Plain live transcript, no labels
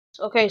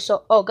Okay,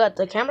 so oh god,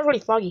 the camera's really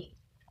foggy.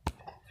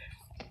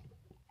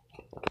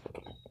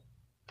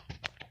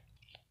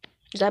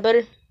 Is that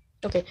better?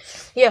 Okay.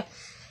 Yeah.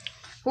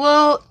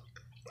 Well,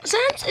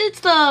 since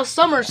it's the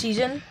summer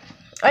season,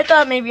 I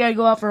thought maybe I'd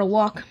go out for a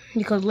walk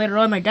because later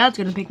on my dad's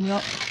gonna pick me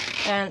up.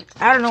 And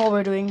I don't know what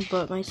we're doing,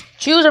 but my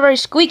shoes are very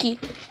squeaky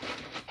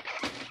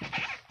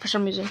for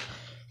some reason.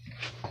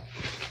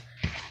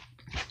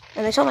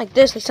 And they sound like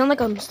this. They sound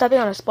like I'm stepping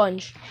on a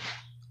sponge.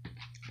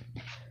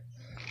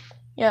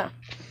 Yeah.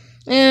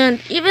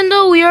 And even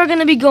though we are going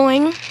to be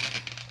going,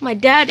 my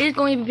dad is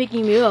going to be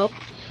picking me up.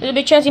 There's a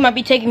big chance he might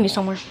be taking me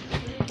somewhere.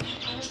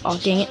 Oh,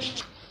 dang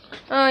it.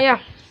 Yeah.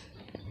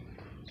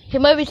 He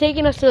might be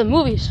taking us to the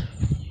movies.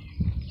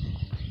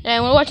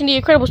 And we're watching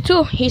The Incredibles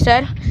 2, he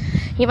said.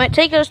 He might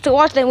take us to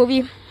watch that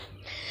movie,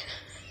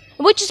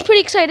 which is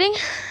pretty exciting.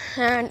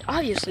 And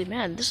obviously,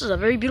 man, this is a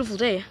very beautiful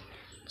day.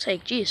 It's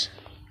like, geez,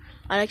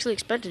 I actually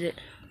expected it.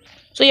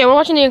 So yeah, we're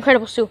watching The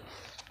Incredibles 2.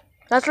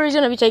 That's where he's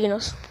going to be taking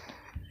us.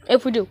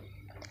 If we do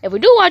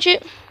watch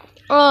it,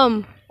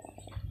 I'm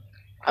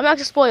not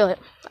gonna spoil it.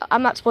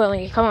 I'm not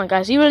spoiling it. Come on,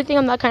 guys. You really think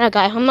I'm that kind of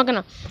guy? I'm not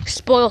gonna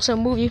spoil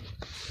some movie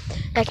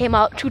that came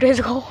out 2 days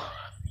ago.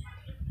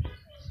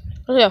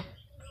 Oh yeah, is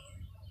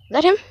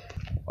that him?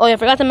 Oh yeah, I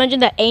forgot to mention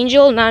that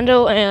Angel,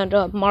 Nando,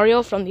 and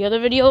Mario from the other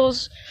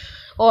videos,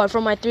 or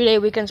from my 3-day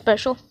weekend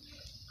special,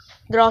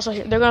 they're also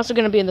here. They're also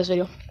gonna be in this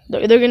video.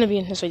 They're gonna be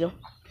in this video.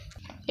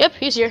 Yep,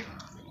 he's here.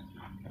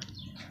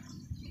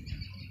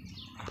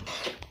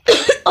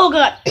 Oh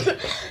god,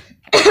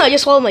 I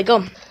just swallowed my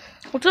gum.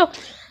 What's up?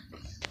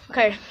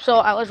 Okay, so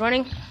I was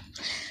running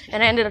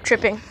and I ended up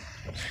tripping,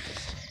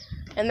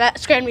 and that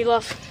scared me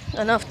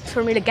enough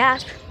for me to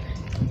gasp,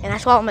 and I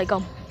swallowed my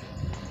gum.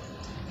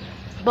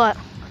 But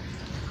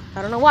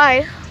I don't know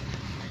why.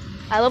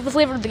 I love the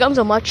flavor of the gum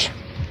so much.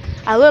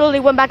 I literally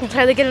went back and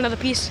tried to get another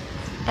piece.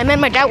 I made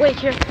my dad wait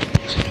here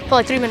for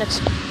like 3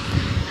 minutes.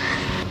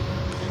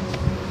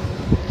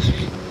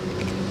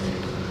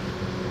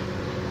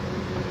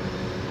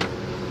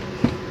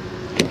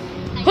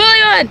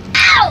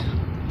 Ow!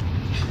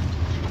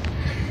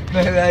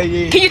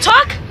 Can you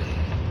talk?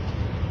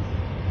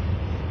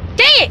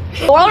 Dang it!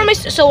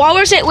 So while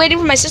we're waiting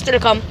for my sister to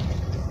come,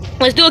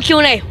 let's do a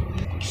Q&A.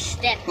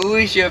 Step. Who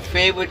is your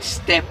favorite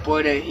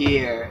stepbrother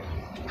here?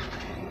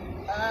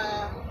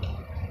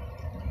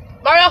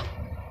 Mario,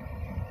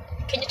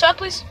 can you talk,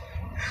 please?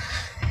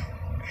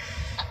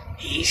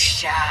 He's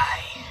shy.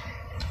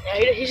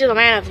 Yeah, he's just a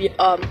man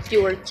of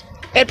few words.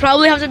 It'd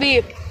probably have to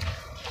be,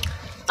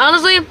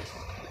 honestly,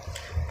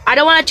 I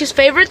don't want to choose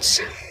favorites.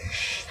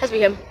 Has to be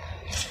him.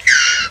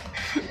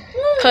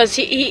 Cause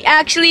he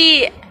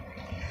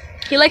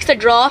likes to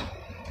draw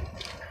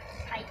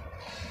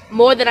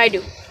more than I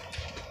do,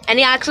 and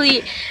he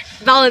actually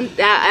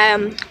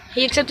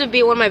he accepted to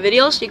be in one of my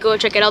videos. You go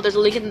check it out. There's a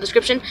link in the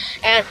description,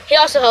 and he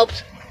also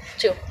helped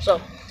too.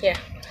 So yeah,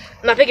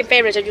 I'm not picking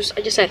favorites. I just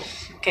said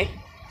okay.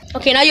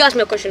 Okay, now you ask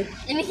me a question.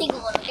 Let me think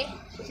of one, okay?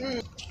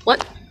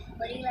 What?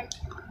 What do you like?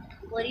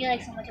 What do you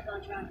like so much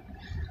about drawing?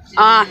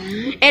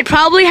 It'd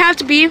probably have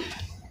to be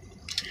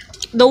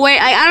the way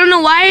I don't know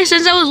why.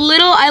 Since I was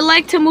little, I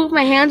like to move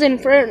my hands in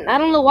front. I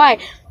don't know why.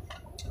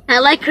 I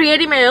like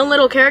creating my own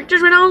little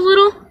characters when I was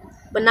little,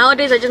 but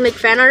nowadays I just make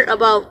fan art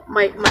about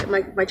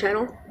my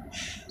channel.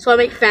 So I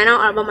make fan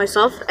art about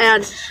myself,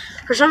 and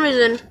for some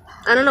reason,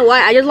 I don't know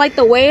why, I just like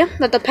the way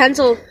that the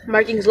pencil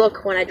markings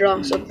look when I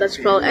draw. So that's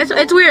probably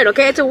it's weird,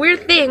 okay? It's a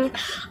weird thing,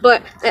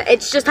 but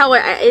it's just how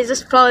it's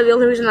just probably the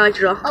only reason I like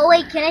to draw. Oh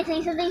wait, can I tell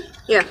you something?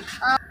 Yeah.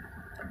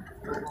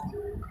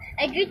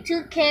 I drew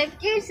 2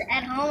 characters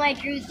at home. I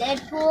drew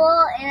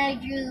Deadpool and I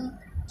drew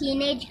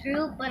Teenage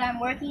Groot, but I'm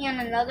working on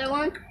another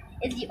one.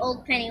 It's the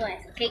old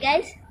Pennywise. Okay,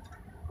 guys?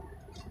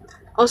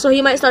 Also,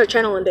 he might start a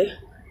channel one day.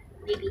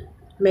 Maybe.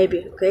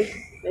 Maybe, okay?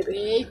 Maybe.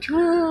 Stay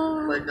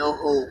tuned. But no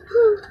hope.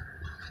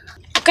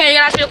 Okay, you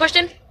gonna ask me a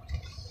question?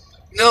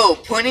 No,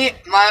 Pony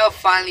Mario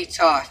finally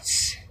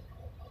talks.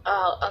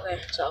 Oh,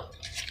 okay, so.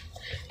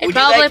 Would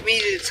you like me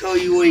to tell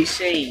you what he's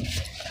saying?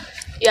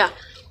 Yeah.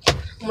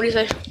 What do you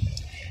say?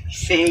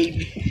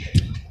 Saying.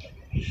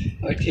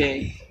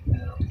 Okay.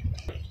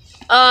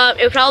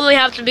 It would probably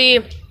have to be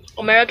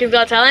American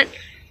Got Talent,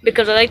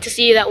 because I like to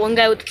see that one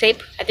guy with the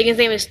tape. I think his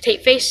name is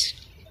Tape Face.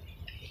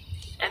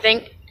 I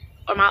think.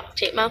 Or mouth,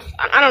 Tape Mouth.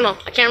 I don't know.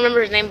 I can't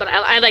remember his name, but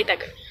I like that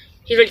guy.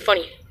 He's really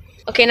funny.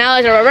 Okay, now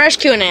it's a reverse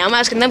Q&A. I'm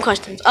asking them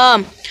questions.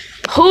 What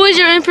was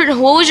your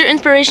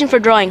inspiration for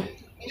drawing?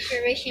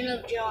 Inspiration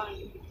of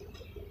drawing.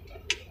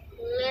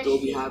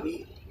 Dobby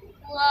Hobby?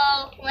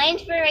 Well, my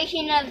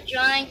inspiration of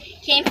drawing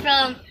came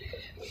from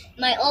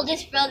my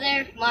oldest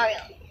brother, Mario.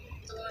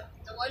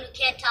 The one who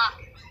can't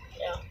talk.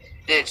 Yeah.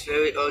 That's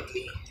very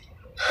ugly.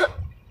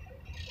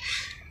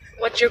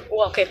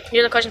 Okay,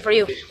 here's a question for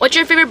you. What's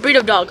your favorite breed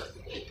of dog?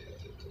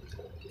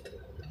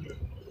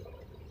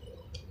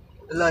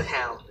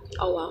 Bloodhound.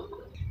 Oh wow.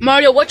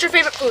 Mario, what's your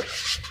favorite food?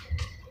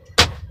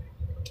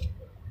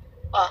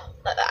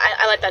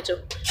 I like that too.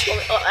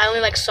 I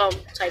only like some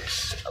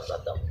types of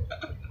that though.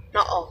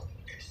 Not all.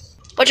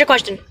 What's your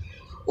question?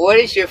 What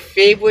is your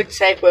favorite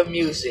type of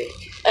music?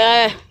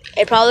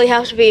 It probably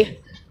has to be.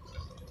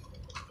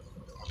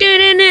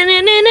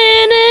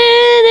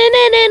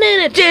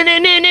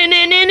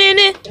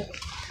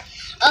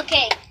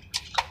 Okay.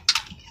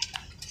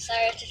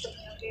 Sorry, I just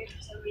looking up here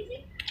for some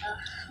reason.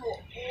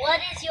 What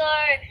is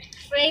your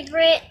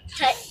favorite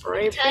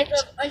type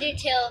of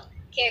Undertale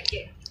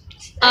character?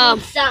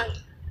 Song.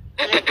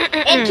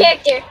 And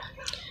character.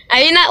 I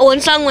think that one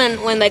song when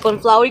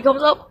Flowery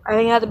comes up, I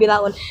think it had to be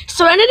that one.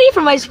 Serenity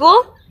from my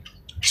school,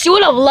 she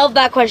would have loved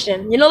that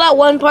question. You know that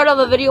one part of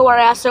the video where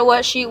I asked her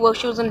what she was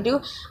gonna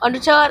do,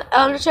 Undertale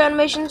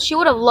animation. She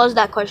would have loved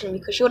that question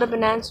because she would have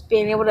been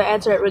able to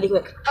answer it really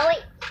quick. Oh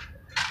wait.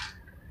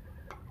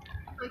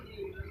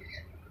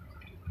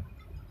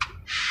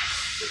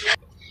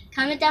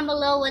 Comment down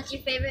below what's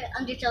your favorite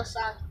Undertale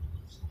song.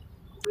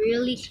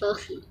 Really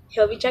closely.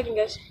 He'll be checking,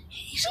 guys.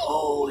 He's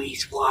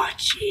always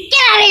watching. Get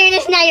out of here!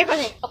 This is not your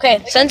person.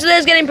 Okay, since this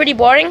is getting pretty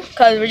boring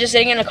because we're just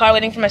sitting in the car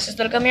waiting for my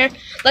sister to come here,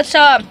 let's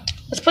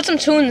put some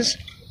tunes.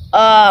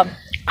 I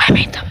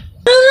made them.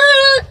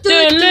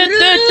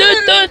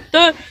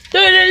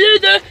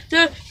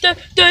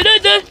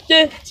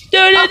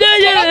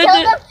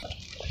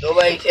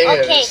 Nobody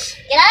cares. Okay,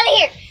 get out of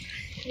here.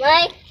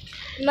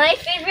 My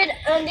favorite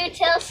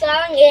Undertale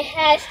song, it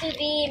has to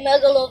be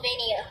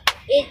Megalovania.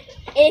 And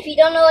if you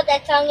don't know what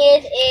that song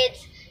is,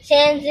 it's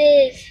Sans'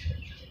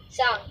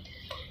 song.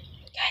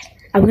 Guys,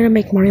 I'm gonna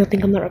make Mario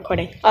think I'm not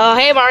recording.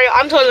 Hey Mario,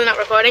 I'm totally not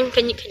recording.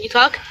 Can you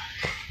talk,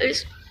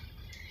 please?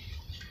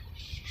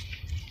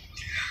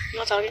 I'm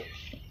not talking.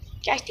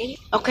 Gosh dang it.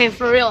 Okay,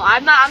 for real.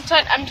 I'm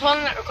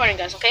totally not recording,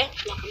 guys. Okay.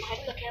 Look, I'm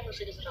hiding the camera so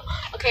he doesn't know.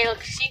 Okay,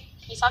 look. See,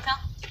 can you talk now?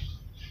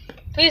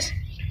 Please.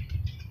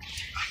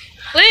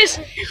 Please.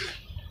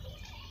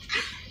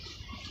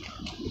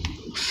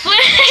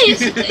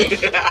 Please.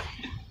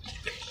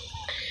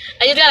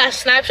 I just got a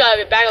snapshot of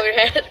it back of your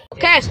head.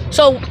 Okay,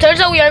 so turns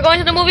out we are going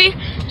to the movie.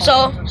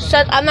 So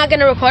I'm not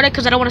gonna record it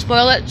because I don't want to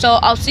spoil it. So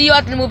I'll see you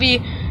at the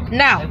movie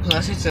now. And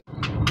plus, it's a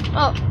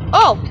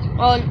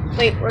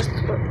Wait, where's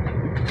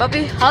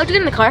Puppy? How did you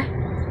get in the car?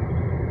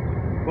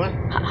 what?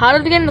 How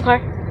did we get in the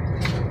car?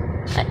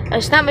 I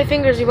snapped my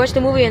fingers. We watched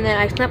the movie and then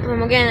I snapped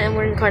them again, and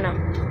we're in the car now.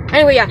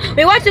 Anyway, yeah,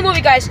 we watched the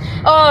movie, guys.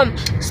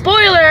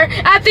 Spoiler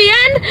at the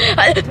end.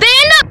 The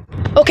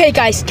end. Okay,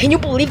 guys, can you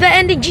believe that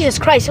ending? Jesus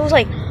Christ, it was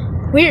like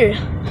weird.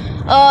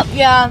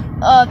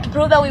 To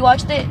prove that we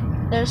watched it,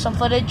 there's some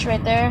footage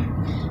right there,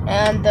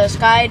 and the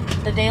sky,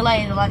 the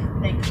daylight is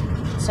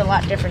it's a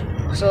lot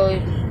different. So,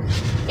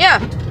 yeah,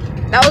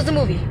 that was the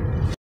movie.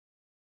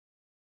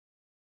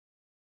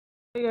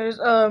 Hey guys,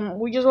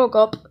 we just woke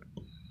up.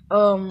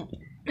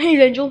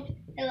 Hey Angel.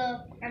 Hello.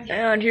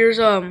 And here's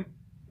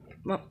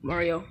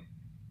Mario.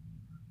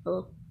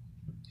 Hello.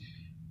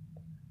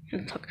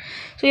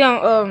 So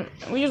yeah,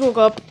 we just woke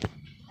up,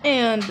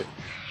 and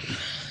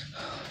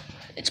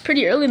it's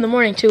pretty early in the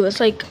morning too. It's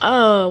like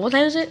what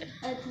time is it?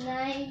 It's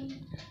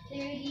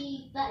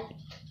 9:35.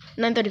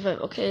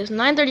 9:35. Okay, it's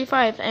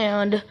 9:35,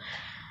 and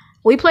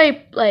we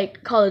play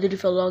like Call of Duty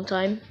for a long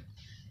time,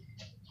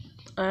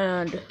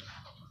 and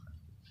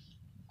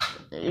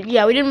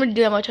yeah, we didn't really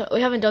do that much.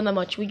 We haven't done that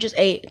much. We just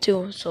ate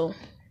too, so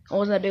it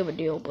wasn't that big of a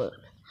deal, but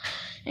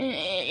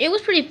it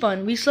was pretty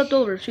fun. We slept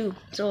over too,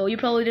 so you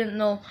probably didn't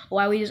know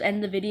why we just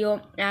ended the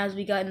video as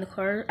we got in the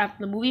car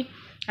after the movie.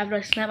 After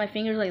I snapped my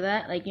fingers like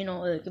that, like, you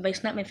know, like if I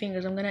snap my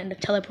fingers, I'm gonna end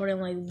up teleporting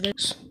like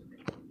this.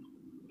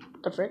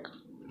 The frick?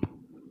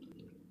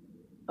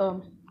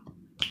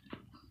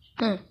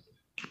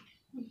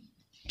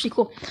 Pretty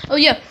cool. Oh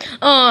yeah.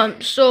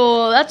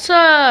 So that's we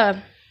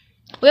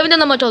haven't done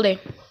that much all day.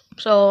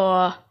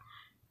 So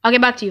I'll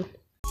get back to you.